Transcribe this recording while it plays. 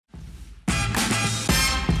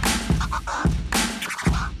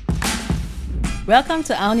Welcome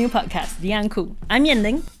to our new podcast, The Uncool. I'm Yan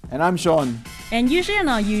Ling. And I'm Sean. And usually in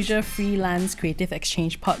our usual freelance creative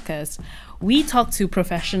exchange podcast, we talk to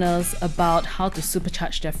professionals about how to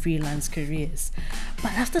supercharge their freelance careers.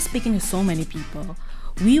 But after speaking to so many people,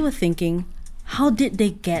 we were thinking, how did they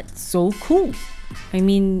get so cool? I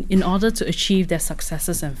mean, in order to achieve their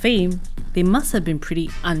successes and fame, they must have been pretty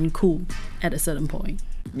uncool at a certain point.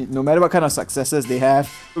 No matter what kind of successes they have,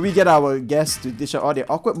 we get our guests to dish out all the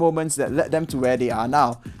awkward moments that led them to where they are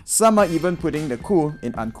now. Some are even putting the cool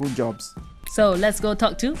in uncool jobs. So let's go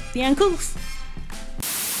talk to the Uncools.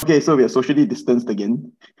 Okay, so we are socially distanced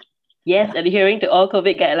again. Yes, adhering to all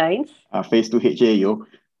COVID guidelines. Phase 2 HAO.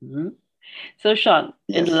 Mm-hmm. So Sean,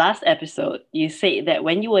 in the last episode, you said that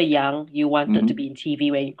when you were young, you wanted to be in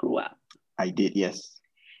TV when you grew up. I did, yes.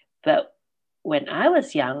 But when I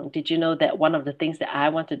was young, did you know that one of the things that I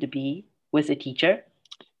wanted to be was a teacher?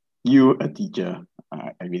 You, a teacher.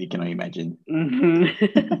 I really cannot imagine.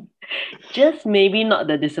 Mm-hmm. Just maybe not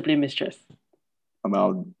the discipline mistress.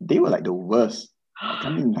 Well, they were like the worst. I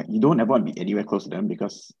mean, like, you don't ever want to be anywhere close to them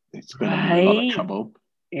because it's going to be a lot of trouble.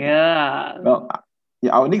 Yeah. Well,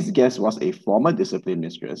 our next guest was a former discipline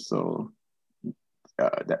mistress, so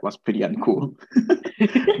that was pretty uncool.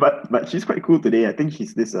 but she's quite cool today. I think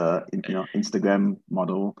she's this Instagram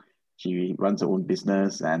model. She runs her own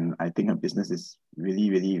business, and I think her business is really,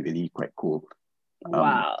 really, really quite cool.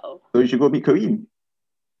 Wow. So you should go meet Kareen.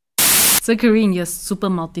 So Kareen, you're super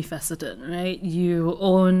multifaceted, right? You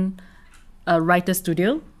own a writer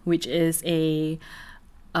studio, which is a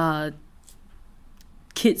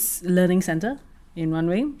kids learning center in one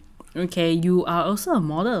way. Okay, you are also a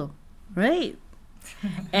model, right?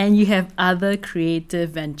 And you have other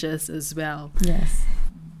creative ventures as well. Yes.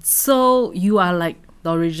 So you are like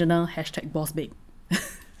the original #boss babe.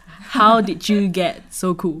 How did you get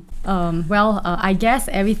so cool? I guess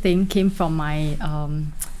everything came from my,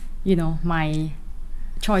 my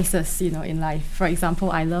choices, in life. For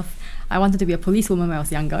example, I wanted to be a policewoman when I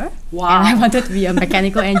was younger. Wow. And I wanted to be a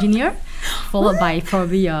mechanical engineer, followed by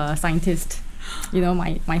probably a scientist.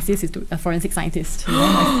 My sis is a forensic scientist,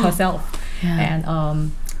 like herself. Yeah.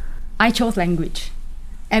 And I chose language.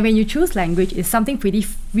 And when you choose language, it's something pretty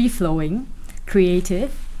free-flowing,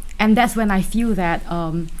 creative. And that's when I feel that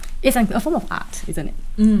it's a form of art, isn't it?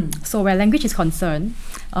 Mm. So where language is concerned,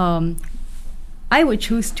 I would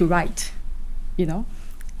choose to write,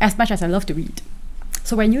 as much as I love to read.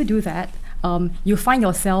 So when you do that, you find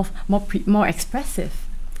yourself more expressive.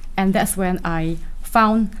 And that's when I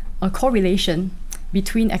found a correlation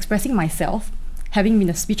between expressing myself, having been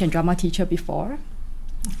a speech and drama teacher before,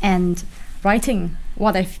 and writing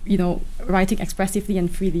writing expressively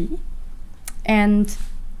and freely, and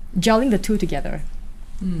gelling the two together.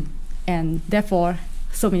 Mm. And therefore,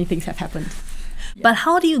 so many things have happened. But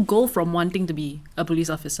how do you go from wanting to be a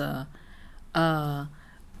police officer,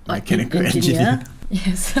 Mechanical engineer.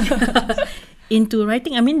 Yes. into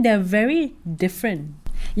writing? I mean, they're very different.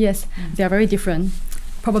 Yes, they are very different.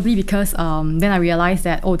 Probably because then I realized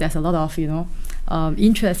that there's a lot of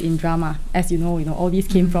interest in drama. As you know, all these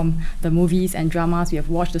came from the movies and dramas we have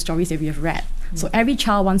watched, the stories that we have read. So every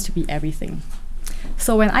child wants to be everything.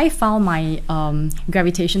 So when I found my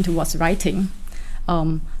gravitation towards writing,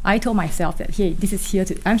 I told myself that hey,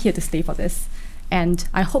 I'm here to stay for this, and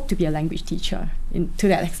I hope to be a language teacher to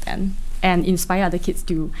that extent and inspire other kids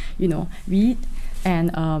to read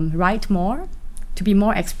and write more, to be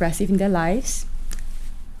more expressive in their lives.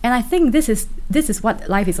 And I think this is what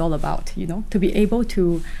life is all about, to be able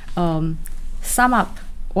to sum up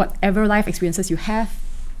whatever life experiences you have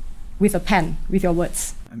with a pen, with your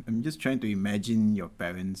words. I'm just trying to imagine your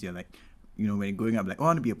parents. You're like, when you're growing up, like, I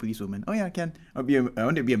want to be a policewoman. Oh yeah, I can. I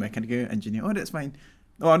want to be a mechanical engineer. Oh, that's fine.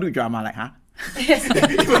 Oh, I want to do drama. Like, huh? Yes.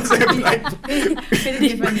 Pretty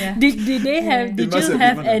different, yeah. Did they have? Did must you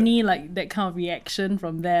have have been any like that kind of reaction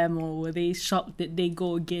from them, or were they shocked? Did they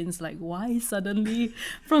go against like why suddenly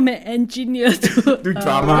from an engineer to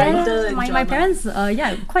drama? writer and My drama? parents,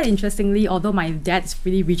 quite interestingly, although my dad's a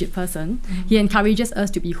really rigid person, he encourages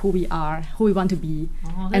us to be who we are, who we want to be,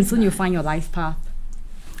 and soon you'll find your life path.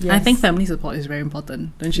 Yes. I think family support is very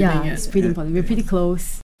important, don't you think? It's pretty important. We're pretty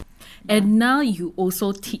close. And now you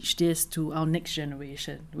also teach this to our next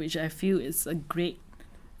generation, which I feel is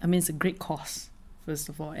it's a great cause, first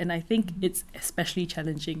of all. And I think it's especially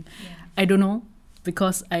challenging. Yeah. I don't know,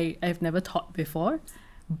 because I've never taught before,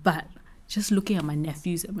 but just looking at my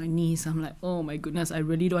nephews and my niece, I'm like, oh my goodness, I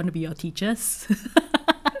really don't want to be your teachers.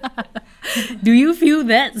 Do you feel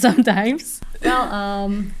that sometimes?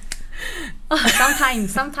 Well,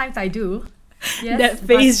 sometimes I do. Yes, that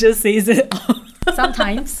face just says it all.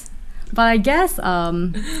 Sometimes. But I guess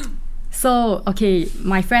So, okay,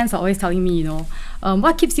 my friends are always telling me,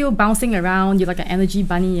 what keeps you bouncing around? You're like an energy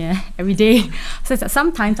bunny every day. So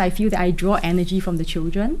sometimes I feel that I draw energy from the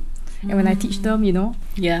children. And when I teach them,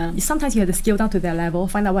 sometimes you have to scale down to their level,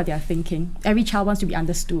 find out what they are thinking. Every child wants to be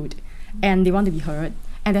understood and they want to be heard.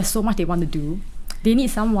 And there's so much they want to do. They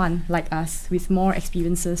need someone like us with more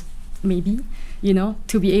experiences, maybe,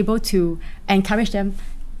 to be able to encourage them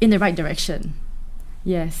in the right direction.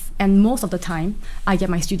 Yes, and most of the time, I get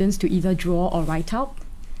my students to either draw or write out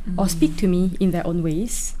or speak to me in their own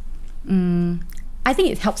ways. I think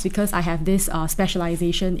it helps because I have this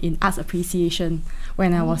specialization in arts appreciation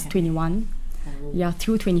when I was 21,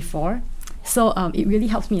 through 24. So it really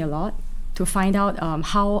helps me a lot to find out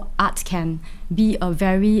how art can be a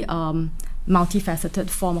very multifaceted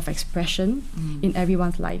form of expression in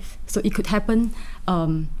everyone's life. So it could happen,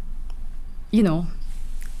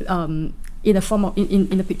 in a form of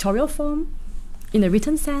in a pictorial form, in a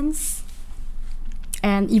written sense,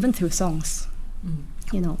 and even through songs.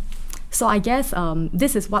 So I guess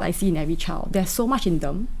this is what I see in every child. There's so much in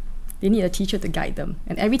them. They need a teacher to guide them.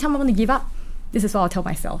 And every time I want to give up, this is what I'll tell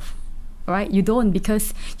myself. All right? You don't,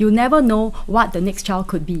 because you never know what the next child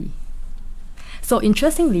could be. So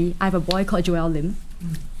interestingly, I have a boy called Joel Lim.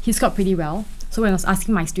 He scored pretty well. So when I was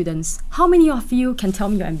asking my students, how many of you can tell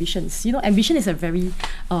me your ambitions? Ambition is a very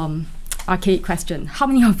archaic question. How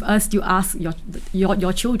many of us do you ask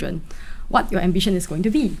your children what your ambition is going to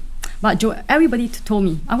be? But everybody told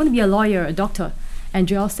me, I want to be a lawyer, a doctor. And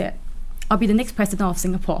Joel said, I'll be the next president of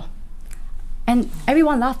Singapore. And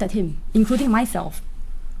everyone laughed at him, including myself.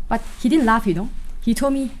 But he didn't laugh, He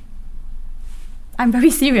told me, I'm very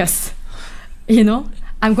serious.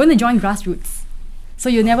 I'm going to join grassroots. So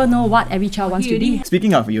you never know what every child wants to be.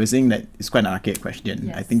 Speaking of, you were saying that it's quite an archaic question.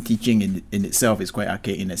 Yes. I think teaching in itself is quite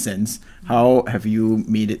archaic in a sense. How have you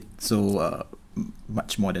made it so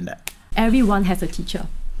much more than that? Everyone has a teacher.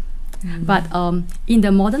 But in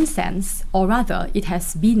the modern sense, or rather, it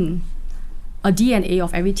has been a DNA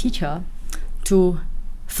of every teacher to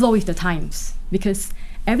flow with the times. Because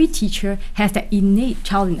every teacher has that innate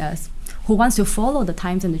child in us who wants to follow the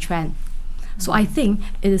times and the trend. So I think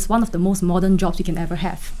it is one of the most modern jobs we can ever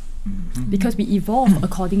have. Because we evolve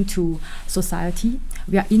according to society,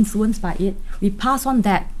 we are influenced by it, we pass on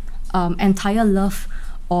that entire love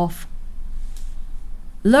of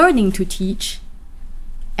learning to teach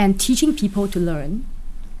and teaching people to learn.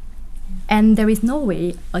 And there is no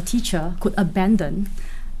way a teacher could abandon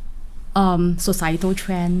societal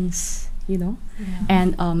trends,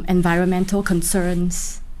 and environmental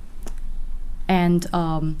concerns. And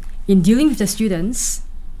in dealing with the students,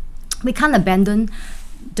 we can't abandon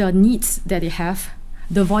the needs that they have,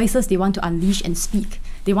 the voices they want to unleash and speak.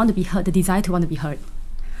 They want to be heard, the desire to want to be heard.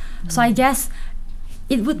 So I guess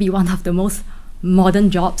it would be one of the most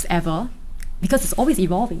modern jobs ever, because it's always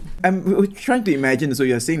evolving. We're trying to imagine, so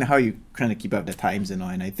you're saying how you're trying to keep up the times and all,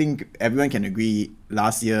 and I think everyone can agree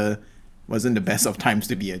last year wasn't the best of times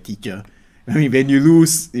to be a teacher. I mean, when you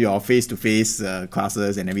lose your face-to-face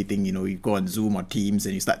classes and everything, you go on Zoom or Teams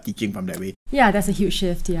and you start teaching from that way. Yeah, that's a huge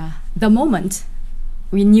shift, The moment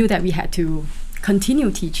we knew that we had to continue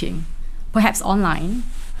teaching, perhaps online,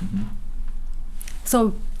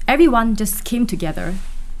 so everyone just came together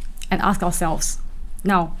and asked ourselves,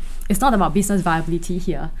 now, it's not about business viability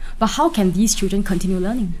here, but how can these children continue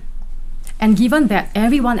learning? And given that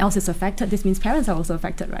everyone else is affected, this means parents are also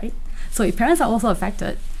affected, right? So if parents are also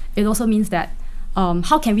affected, it also means that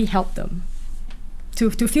how can we help them to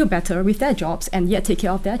feel better with their jobs and yet take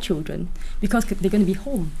care of their children, because they're going to be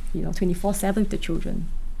home, 24/7 with the children.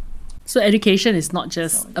 So education is not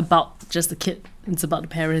just about just the kid, it's about the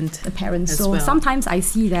parent. The parents. as So well. sometimes I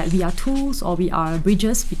see that we are tools or we are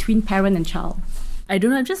bridges between parent and child. I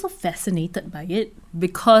don't know, I'm just so fascinated by it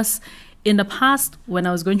because in the past, when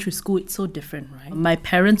I was going through school, it's so different, right? My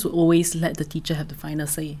parents would always let the teacher have the final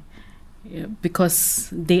say, because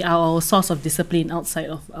they are our source of discipline outside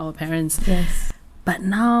of our parents. Yes. But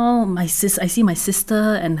now I see my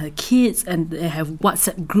sister and her kids, and they have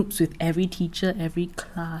WhatsApp groups with every teacher, every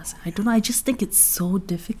class. I don't know, I just think it's so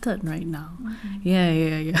difficult right now.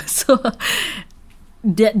 Yeah. So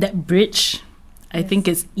that bridge, I think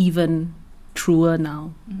it's even truer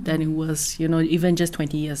now than it was, even just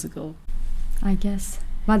 20 years ago. I guess.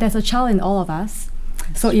 But there's a child in all of us.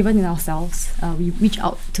 So even in ourselves, we reach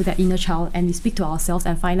out to that inner child and we speak to ourselves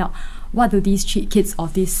and find out what do these kids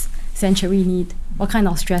of this century need? What kind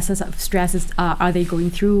of stresses are they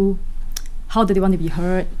going through? How do they want to be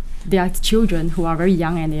heard? There are children who are very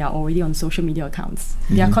young and they are already on social media accounts.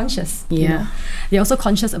 They are conscious. Yeah. They're also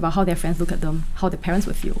conscious about how their friends look at them, how their parents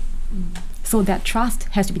would feel. So that trust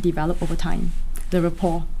has to be developed over time, the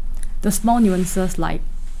rapport. The small nuances like,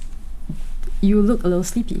 you look a little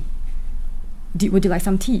sleepy. Would you like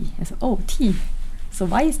some tea? I said, oh, tea. So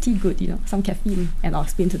why is tea good? Some caffeine, and I'll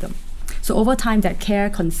explain to them. So over time, that care,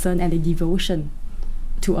 concern, and the devotion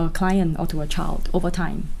to a client or to a child, over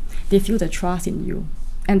time, they feel the trust in you.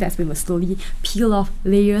 And that's when we slowly peel off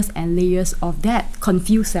layers and layers of that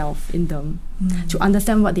confused self in them to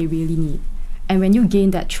understand what they really need. And when you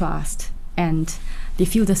gain that trust and they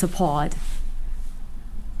feel the support,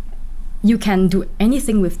 you can do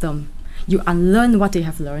anything with them. You unlearn what they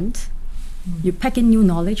have learned. You pack in new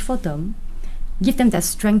knowledge for them. Give them that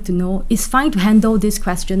strength to know it's fine to handle this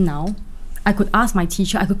question now. I could ask my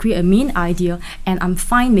teacher, I could create a main idea, and I'm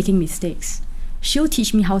fine making mistakes. She'll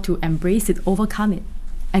teach me how to embrace it, overcome it,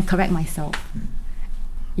 and correct myself.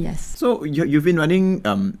 Yes. So you've been running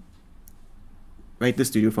Writer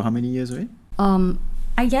Studio for how many years already?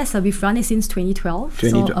 I guess we've run it since 2012,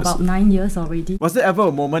 so about 9 years already. Was there ever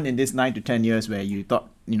a moment in this 9 to 10 years where you thought,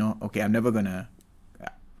 okay, I'm never gonna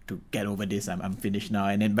to get over this, I'm finished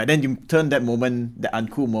now, but then you turn that moment, the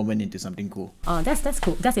uncool moment, into something cool? That's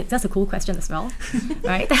cool. That's a cool question as well,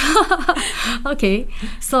 right? Okay,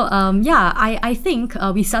 so I think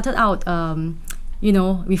we started out,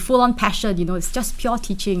 with full-on passion. It's just pure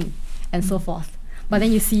teaching and so forth. But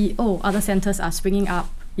then you see, other centers are springing up.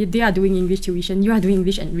 They are doing English tuition. You are doing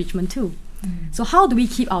English enrichment too. So how do we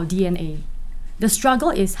keep our DNA? The struggle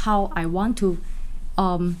is how I want to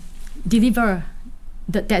deliver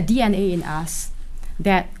that DNA in us,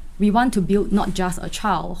 that we want to build not just a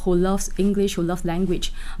child who loves English, who loves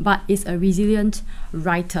language, but is a resilient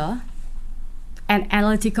writer, an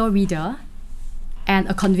analytical reader, and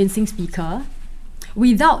a convincing speaker,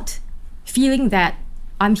 without feeling that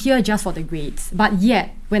I'm here just for the grades. But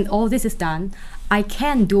yet, when all this is done, I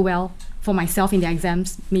can do well for myself in the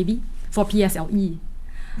exams, maybe for PSLE.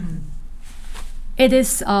 It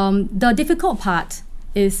is the difficult part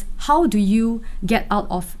is how do you get out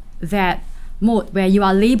of that mode where you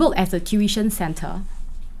are labeled as a tuition center,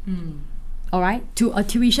 all right, to a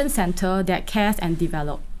tuition center that cares and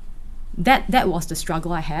develops. That was the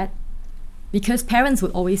struggle I had, because parents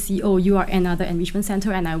would always see, you are another enrichment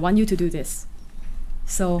center and I want you to do this.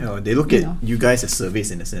 So they look at you guys as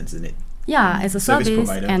service in a sense, isn't it? Yeah, as a service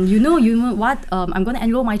provider. And you know what, I'm going to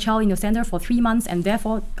enroll my child in your center for 3 months and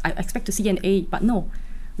therefore I expect to see an A. But no,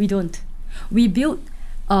 we don't. We build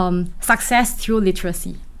success through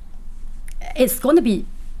literacy. It's going to be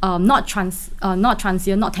not transient,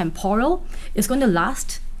 not temporal. It's going to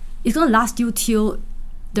last. It's going to last you till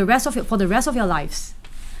the rest of your lives.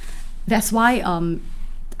 That's why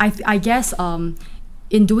I guess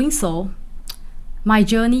in doing so, my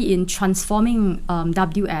journey in transforming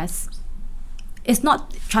WS is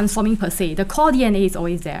not transforming per se. The core DNA is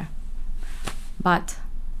always there, but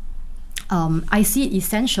I see it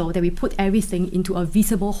essential that we put everything into a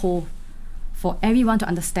visible whole for everyone to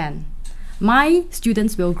understand. My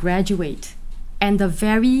students will graduate, and the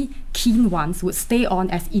very keen ones would stay on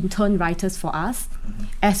as intern writers for us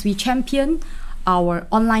as we champion our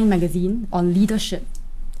online magazine on leadership,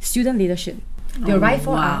 student leadership. They'll write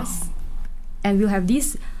for us, and we'll have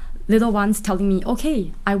these little ones telling me,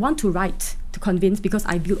 okay, I want to write to convince because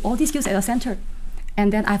I built all these skills at the center.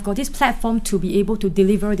 And then I've got this platform to be able to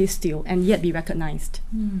deliver this still and yet be recognized.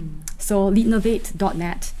 So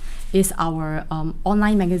leadnovate.net is our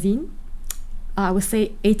online magazine. I would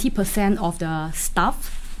say 80% of the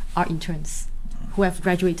staff are interns who have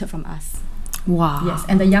graduated from us. Wow. Yes,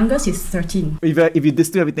 and the youngest is 13. If you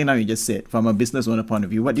distill everything now you just said, from a business owner point of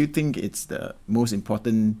view, what do you think it's the most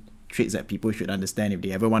important traits that people should understand if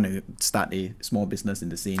they ever want to start a small business in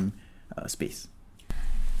the same space?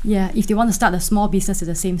 Yeah, if they want to start a small business in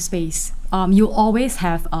the same space, you always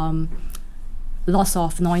have lots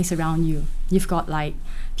of noise around you. You've got like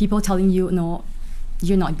people telling you, no,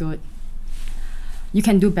 you're not good. You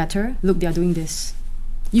can do better. Look, they're doing this.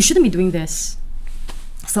 You shouldn't be doing this.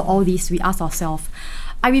 So all these, we ask ourselves.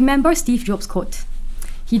 I remember Steve Jobs' quote.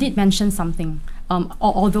 He did mention something.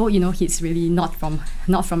 Although he's really not from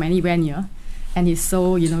anywhere near, and he's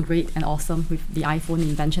so great and awesome with the iPhone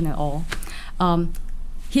invention and all.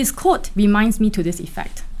 His quote reminds me to this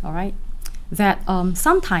effect, all right, that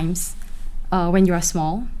sometimes when you are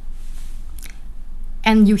small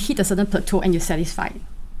and you hit a certain plateau and you're satisfied,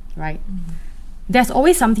 right, there's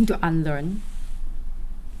always something to unlearn.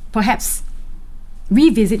 Perhaps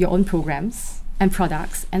revisit your own programs and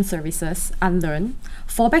products and services, unlearn,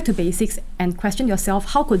 fall back to basics and question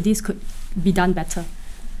yourself, how could this be done better?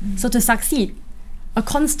 So to succeed, a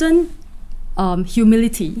constant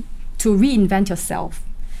humility to reinvent yourself.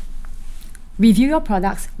 Review your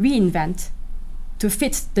products, reinvent to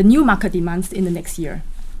fit the new market demands in the next year.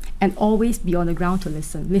 and always be on the ground to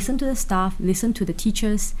listen. Listen to the staff, listen to the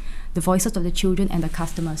teachers, the voices of the children and the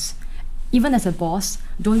customers. Even as a boss,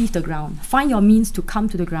 don't leave the ground. Find your means to come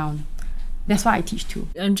to the ground. That's what I teach too.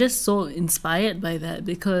 I'm just so inspired by that,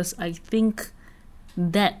 because I think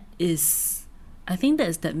that's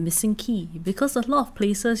that missing key. Because a lot of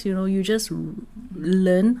places, you just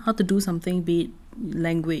learn how to do something, be it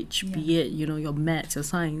language, be it, your maths, your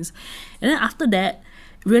science. And then after that,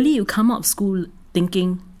 really you come out of school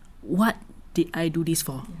thinking, what did I do this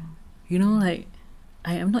for? Like,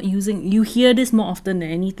 I am not using. You hear this more often than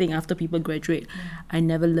anything after people graduate. I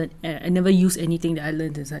never use anything that I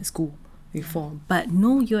learned inside school before. But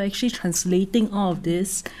no, you're actually translating all of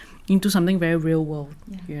this into something very real world,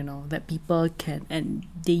 that people can, and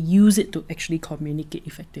they use it to actually communicate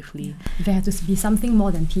effectively. There has to be something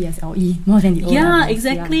more than PSLE, more than the O Yeah, levels.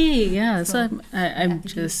 exactly. Yeah. So I'm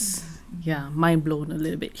just mind blown a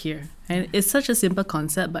little bit here. And it's such a simple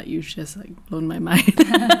concept, but you just blown my mind.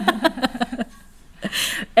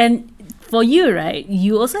 And for you, right,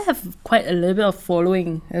 you also have quite a little bit of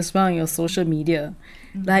following as well on your social media.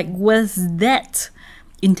 Like, was that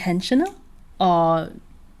intentional, or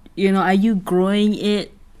are you growing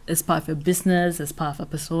it as part of your business, as part of a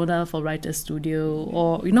persona for Writer Studio,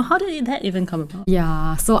 or how did that even come about?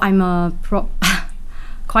 Yeah, so I'm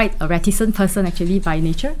quite a reticent person actually by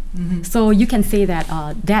nature. So you can say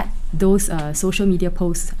that those social media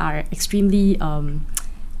posts are extremely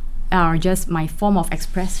are just my form of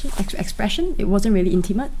expression. It wasn't really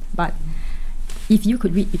intimate, but if you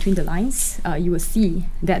could read between the lines, you would see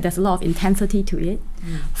that there's a lot of intensity to it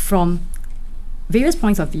from various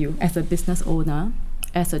points of view, as a business owner,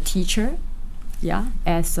 as a teacher,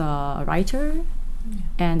 as a writer,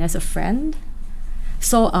 and as a friend.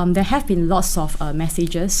 So there have been lots of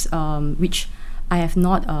messages which I have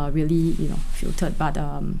not really filtered, but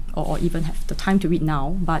or even have the time to read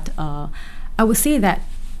now. But I would say that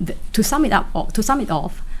to sum it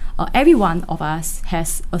off, every one of us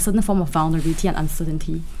has a certain form of vulnerability and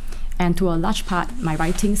uncertainty, and to a large part, my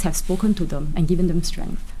writings have spoken to them and given them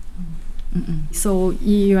strength. So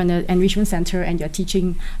you're in an enrichment center and you're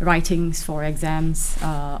teaching writings for exams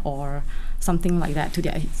or something like that to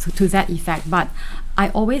that effect. But I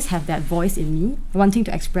always have that voice in me wanting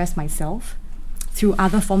to express myself through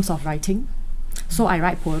other forms of writing. So I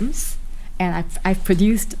write poems, and I've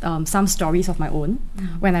produced some stories of my own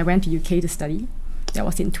when I went to UK to study. That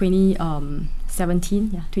was in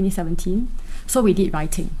 2017. So we did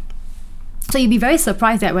writing. So you'd be very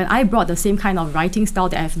surprised that when I brought the same kind of writing style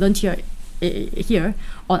that I've learned here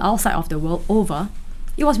on our side of the world over,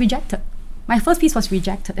 it was rejected. My first piece was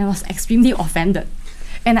rejected, and I was extremely offended.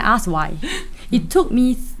 And I asked why. It took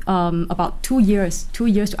me about 2 years to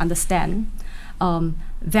understand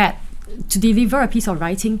that to deliver a piece of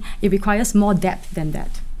writing, it requires more depth than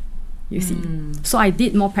that, you see. So I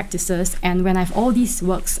did more practices, and when I have all these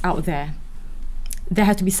works out there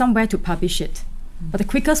had to be somewhere to publish it. But the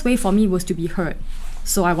quickest way for me was to be heard.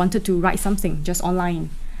 So I wanted to write something just online,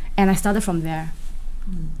 and I started from there.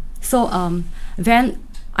 So then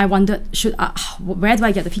I wondered, where do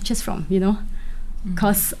I get the pictures from,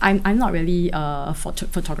 Because I'm not really a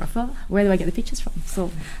photographer. Where do I get the pictures from?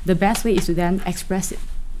 So the best way is to then express it,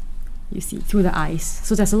 you see, through the eyes.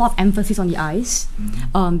 So there's a lot of emphasis on the eyes,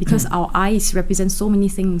 because our eyes represent so many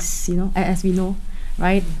things, as we know,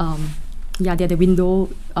 right? They're the window,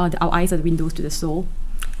 our eyes are the windows to the soul.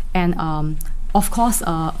 And of course,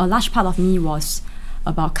 a large part of me was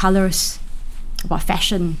about colors, about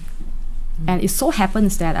fashion. And it so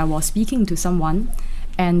happens that I was speaking to someone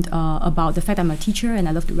and about the fact I'm a teacher and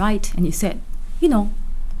I love to write. And he said,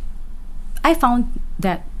 I found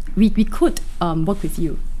that we could work with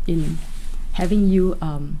you in having you,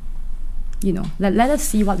 let us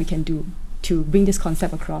see what we can do to bring this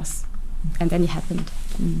concept across. And then it happened.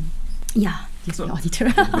 Yeah, he's the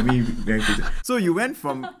auditor. Let me very quickly. So you went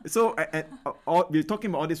from we're talking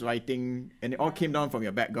about all this writing, and it all came down from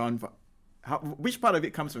your background. Which part of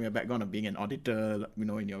it comes from your background of being an auditor,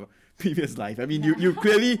 in your previous life? I mean, you've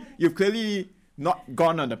clearly not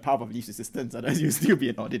gone on the path of least resistance, otherwise you'll still be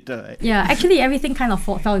an auditor, right? Yeah, actually everything kind of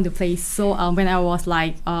fell into place. So when I was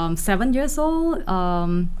 7 years old,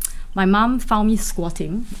 my mom found me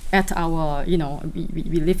squatting at our,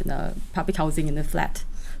 we live in a public housing in a flat.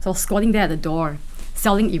 So I was squatting there at the door,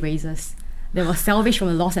 selling erasers. They were salvaged from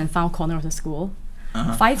the lost and found corner of the school.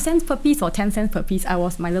 5 cents per piece or 10 cents per piece. I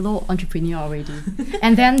was my little entrepreneur already.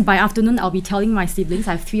 And then by afternoon, I'll be telling my siblings,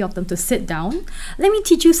 I have 3 of them, to sit down. Let me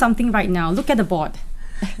teach you something right now. Look at the board.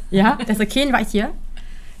 Yeah, there's a cane right here.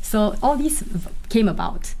 So all these came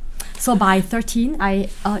about. So by 13,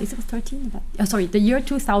 the year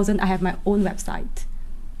 2000, I have my own website.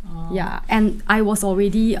 Yeah, and I was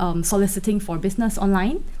already soliciting for business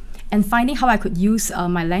online and finding how I could use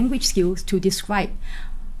my language skills to describe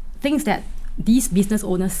things that these business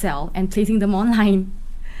owners sell and placing them online,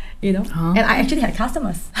 you know. And I actually had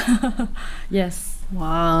customers. Yes.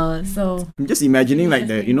 Wow. So I'm just imagining like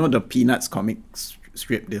the Peanuts comic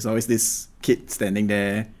strip. There's always this kid standing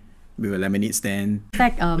there with a lemonade stand. in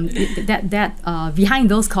fact, behind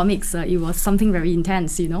those comics, it was something very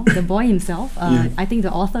intense. You know, the boy himself. I think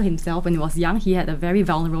the author himself, when he was young, he had a very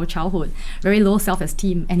vulnerable childhood, very low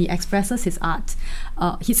self-esteem, and he expresses his art.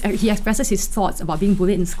 He expresses his thoughts about being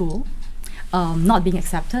bullied in school, not being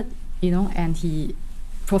accepted. You know, and he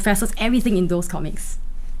professes everything in those comics,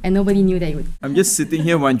 and nobody knew that he would. I'm just sitting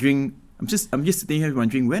here wondering.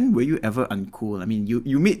 When were you ever uncool? I mean,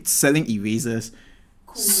 you made selling erasers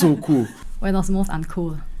so cool. When I was most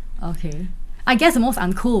uncool. Okay. I guess the most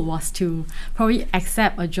uncool was to probably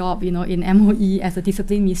accept a job, in MOE as a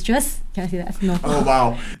discipline mistress. Can I say that? No. Oh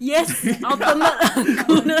wow. Yes, ultimate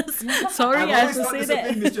uncoolness. Sorry, I have to say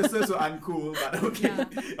that. Mistresses were uncool, but okay. Yeah.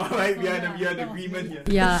 All right, we are in agreement here.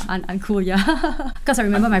 Yeah, uncool, yeah. Because I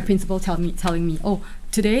remember my principal telling me, oh,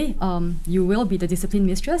 today you will be the discipline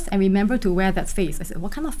mistress and remember to wear that face. I said,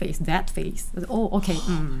 what kind of face? That face. I said, oh, okay.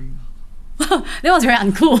 That was very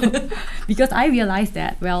uncool because I realized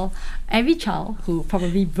that, well, every child who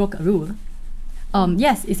probably broke a rule,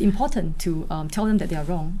 yes, it's important to tell them that they are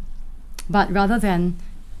wrong. But rather than,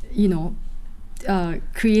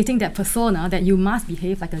 creating that persona that you must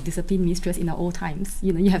behave like a disciplined mistress in the old times,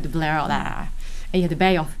 you have to blare out, and you have to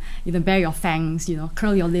bare your fangs,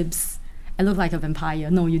 curl your lips and look like a vampire.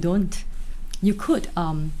 No, you don't. You could,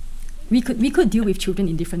 we could deal with children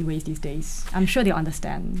in different ways these days. I'm sure they'll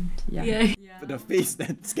understand. Yeah. The face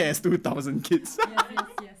that scares 2,000 kids.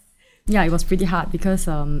 Yes. Yeah, it was pretty hard because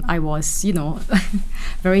I was,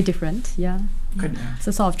 very different. Yeah.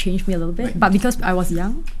 So sort of changed me a little bit. But because I was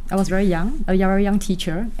very young, a very young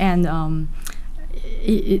teacher, and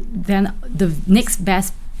then the next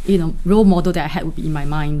best, role model that I had would be in my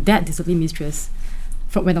mind, that discipline mistress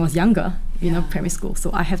from when I was younger, primary school.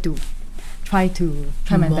 So I have to try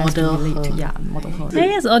my best to relate to model her. I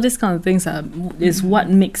guess all these kind of things is what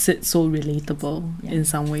makes it so relatable in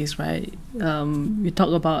some ways, right? You talk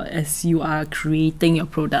about as you are creating your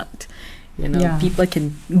product, people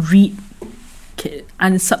can read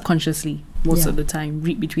subconsciously most of the time,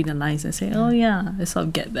 read between the lines and say, oh yeah, I sort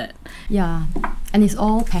of get that. Yeah, and it's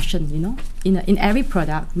all passion, In every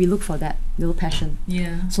product, we look for that little passion.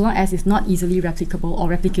 Yeah. So long as it's not easily replicable or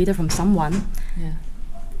replicated from someone.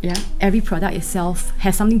 Yeah, every product itself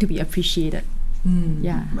has something to be appreciated.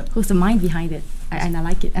 Yeah, who's the mind behind it? And I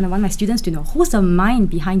like it. And I want my students to know, who's the mind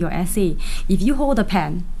behind your essay? If you hold a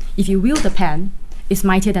pen, if you wield the pen, it's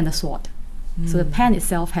mightier than the sword. So the pen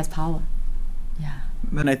itself has power. Yeah.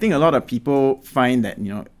 But I think a lot of people find that,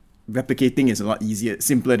 replicating is a lot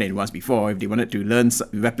simpler than it was before. If they wanted to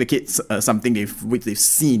replicate something which they've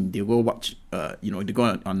seen, they will watch, they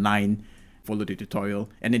go online, follow the tutorial,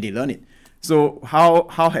 and then they learn it. So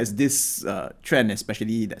how has this trend,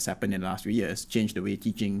 especially that's happened in the last few years, changed the way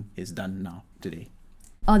teaching is done now today?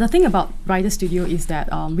 The thing about Writer Studio is that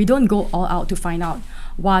we don't go all out to find out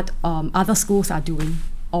what other schools are doing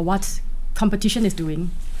or what competition is doing.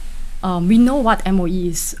 We know what MOE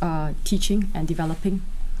is teaching and developing,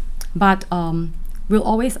 but we'll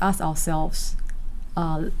always ask ourselves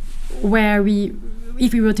if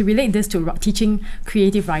we were to relate this to teaching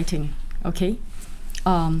creative writing, okay?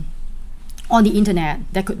 On the internet,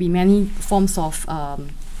 there could be many forms of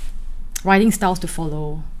writing styles to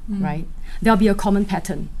follow, right? There'll be a common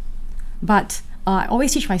pattern. But I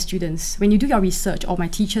always teach my students, when you do your research, or my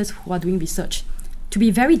teachers who are doing research, to be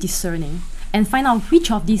very discerning and find out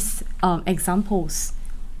which of these examples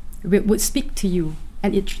would speak to you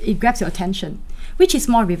and it grabs your attention, which is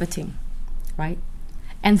more riveting, right?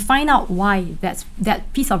 And find out why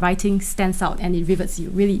that piece of writing stands out and it rivets you,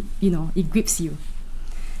 really, it grips you.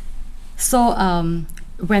 So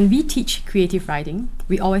when we teach creative writing,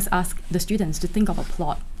 we always ask the students to think of a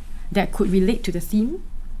plot that could relate to the theme,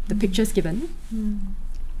 the pictures given.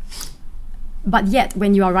 But yet,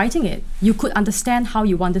 when you are writing it, you could understand how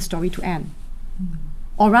you want the story to end.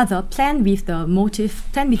 Or rather, plan with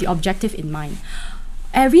the objective in mind.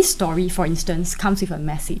 Every story, for instance, comes with a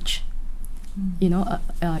message.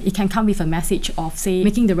 It can come with a message of, say,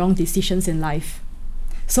 making the wrong decisions in life.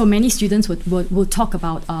 So many students would talk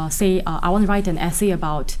about, I want to write an essay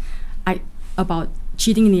about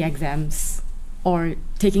cheating in the exams or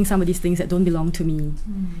taking some of these things that don't belong to me.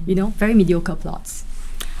 Very mediocre plots.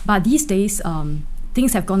 But these days,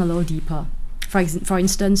 things have gone a little deeper. For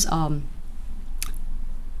instance,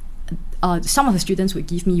 some of the students would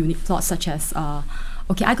give me unique plots such as,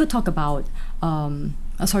 okay, I could talk about,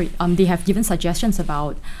 they have given suggestions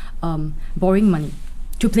about borrowing money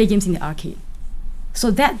to play games in the arcade.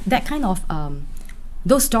 So that kind of,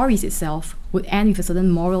 those stories itself would end with a certain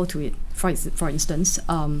moral to it. For instance,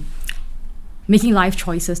 making life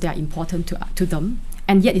choices that are important to them,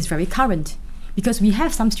 and yet it's very current. Because we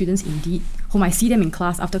have some students indeed whom I see them in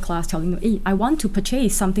class after class telling them, hey, I want to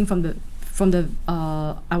purchase something from the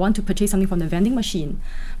vending machine,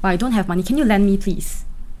 but I don't have money. Can you lend me, please?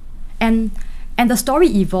 And the story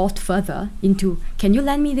evolved further into, can you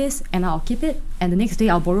lend me this and I'll keep it, and the next day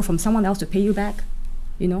I'll borrow from someone else to pay you back,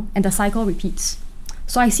 and the cycle repeats.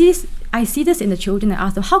 So I see this in the children and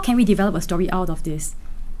ask them, how can we develop a story out of this?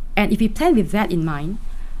 And if we plan with that in mind,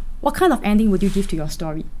 what kind of ending would you give to your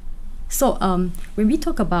story? So when we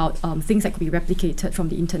talk about things that could be replicated from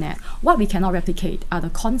the internet, what we cannot replicate are the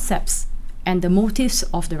concepts and the motives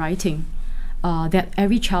of the writing that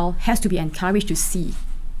every child has to be encouraged to see.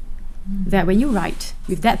 That when you write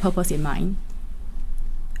with that purpose in mind,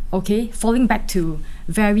 okay, falling back to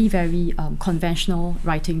very, very conventional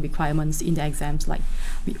writing requirements in the exams, like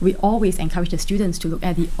we always encourage the students to look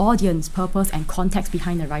at the audience, purpose, and context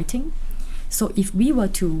behind the writing. So if we were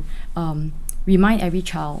to remind every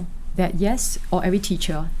child that yes, or every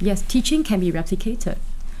teacher, yes, teaching can be replicated,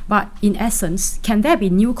 but in essence, can there be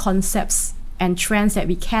new concepts and trends that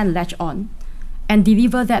we can latch on and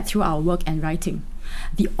deliver that through our work and writing?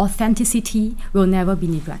 The authenticity will never be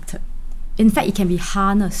neglected. In fact, it can be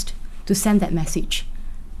harnessed to send that message.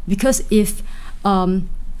 Because if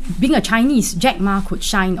being a Chinese, Jack Ma could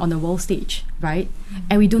shine on the world stage, right?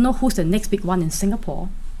 And we don't know who's the next big one in Singapore.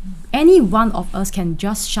 Any one of us can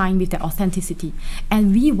just shine with that authenticity.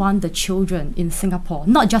 And we want the children in Singapore,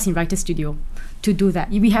 not just in Writer Studio, to do that.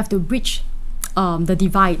 We have to bridge the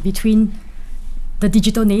divide between the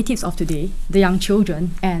digital natives of today, the young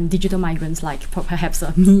children, and digital migrants like perhaps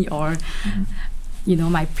me or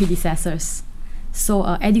my predecessors. So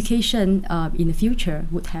education in the future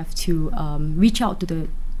would have to reach out to the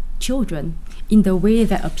children in the way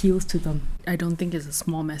that appeals to them. I don't think it's a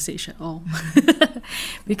small message at all.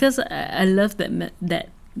 Because I love that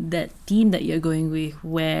theme that you're going with,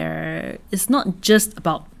 where it's not just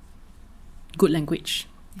about good language.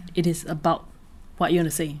 It is about what you want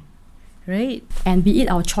to say, right? And be it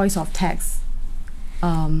our choice of text,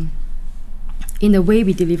 in the way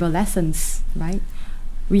we deliver lessons, right?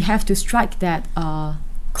 We have to strike that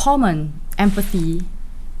common empathy,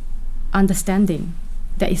 understanding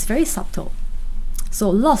that is very subtle. So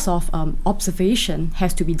lots of observation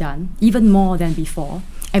has to be done, even more than before,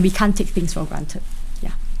 and we can't take things for granted.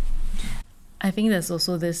 Yeah. I think there's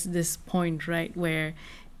also this point, right, where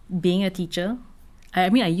being a teacher, I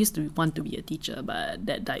mean, I used to want to be a teacher, but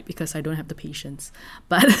that died because I don't have the patience.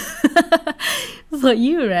 But for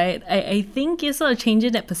you, right, I think you're sort of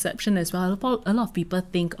changing that perception as well. A lot of people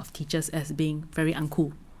think of teachers as being very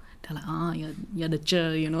uncool. They're like, you're the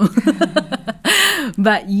cher,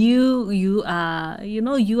 But you are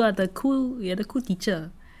the cool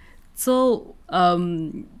teacher. So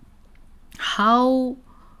how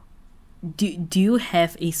do you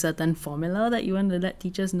have a certain formula that you want to let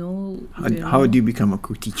teachers know? How do you become a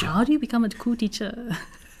cool teacher? How do you become a cool teacher?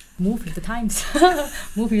 Move with the times.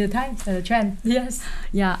 Move with the times, the trend. Yes.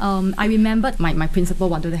 Yeah. I remembered my principal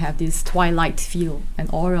wanted to have this twilight feel and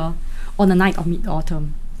aura on the night of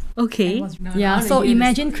Mid-Autumn. Okay. So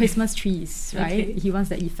imagine Christmas trees, right? Okay. He wants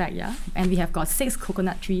that effect, yeah. And we have got 6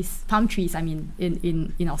 coconut trees, palm trees,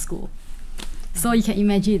 in our school. So you can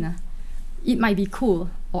imagine, it might be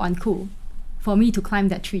cool or uncool for me to climb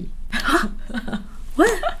that tree.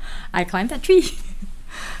 What? I climbed that tree.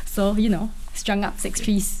 So, strung up 6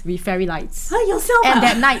 trees with fairy lights. Yourself? And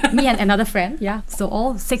that night, me and another friend, yeah. So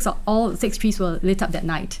all six trees were lit up that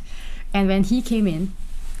night. And when he came in,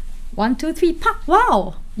 1, 2, 3, pop!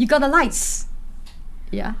 Wow, you got the lights.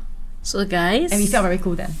 Yeah. So guys, and we felt very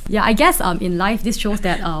cool then. Yeah, I guess in life this shows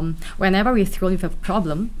that whenever we're thrown with a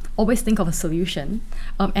problem, always think of a solution.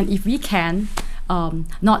 And if we can,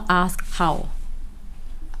 not ask how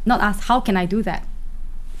can I do that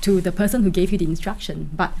to the person who gave you the instruction,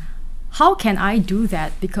 but how can I do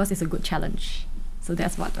that because it's a good challenge. So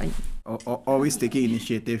that's what I... Always taking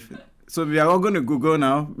initiative. So we are all going to Google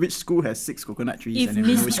now which school has 6 coconut trees, if and then we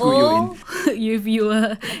know Miss which school you're in. If you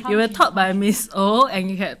were taught by Miss O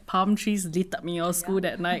and you had palm trees lit up in your school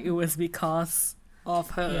that night, it was because of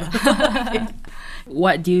her. Yeah.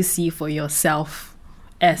 What do you see for yourself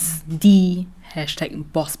as the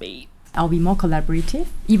 #boss babe? I'll be more collaborative,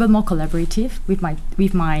 even more collaborative with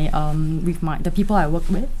the people I work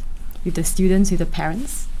with the students, with the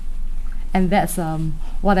parents, And that's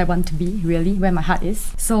what I want to be, really, where my heart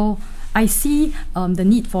is. So I see the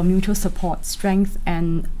need for mutual support, strength,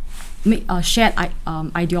 and shared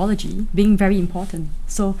ideology being very important.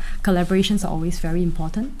 So collaborations are always very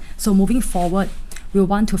important. So moving forward, we'll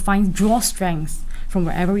want to draw strengths from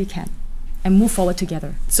wherever we can and move forward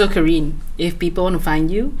together. So Kareen, if people want to find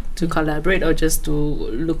you to collaborate or just to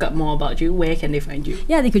look up more about you, where can they find you?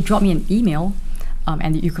 Yeah, they could drop me an email,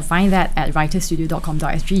 and you could find that at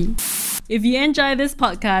writerstudio.com.sg. If you enjoy this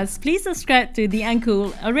podcast, please subscribe to The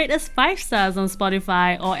Uncool or rate us 5 stars on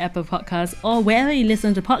Spotify or Apple Podcasts or wherever you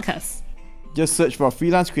listen to podcasts. Just search for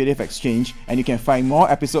Freelance Creative Exchange and you can find more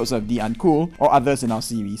episodes of The Uncool or others in our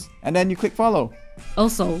series. And then you click follow.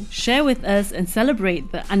 Also, share with us and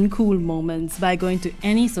celebrate the uncool moments by going to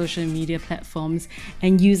any social media platforms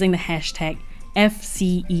and using the hashtag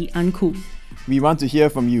FCEUncool. We want to hear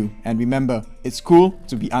from you, and remember, it's cool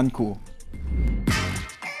to be uncool.